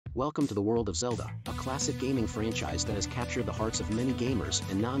Welcome to the world of Zelda, a classic gaming franchise that has captured the hearts of many gamers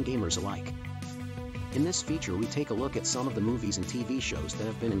and non-gamers alike. In this feature we take a look at some of the movies and TV shows that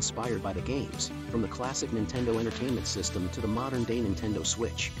have been inspired by the games, from the classic Nintendo Entertainment System to the modern-day Nintendo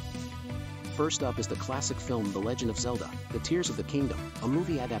Switch. First up is the classic film The Legend of Zelda, The Tears of the Kingdom, a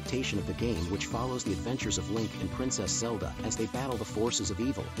movie adaptation of the game which follows the adventures of Link and Princess Zelda as they battle the forces of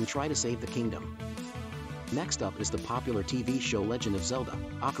evil and try to save the kingdom. Next up is the popular TV show Legend of Zelda,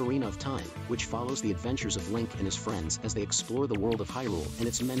 Ocarina of Time, which follows the adventures of Link and his friends as they explore the world of Hyrule and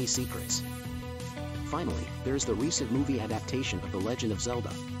its many secrets. Finally, there is the recent movie adaptation of The Legend of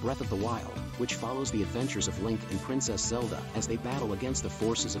Zelda, Breath of the Wild, which follows the adventures of Link and Princess Zelda as they battle against the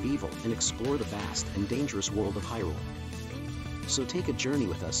forces of evil and explore the vast and dangerous world of Hyrule. So take a journey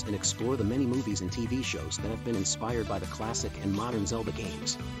with us and explore the many movies and TV shows that have been inspired by the classic and modern Zelda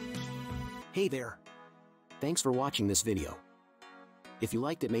games. Hey there! Thanks for watching this video. If you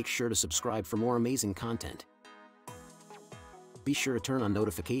liked it, make sure to subscribe for more amazing content. Be sure to turn on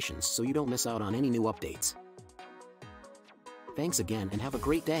notifications so you don't miss out on any new updates. Thanks again and have a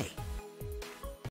great day!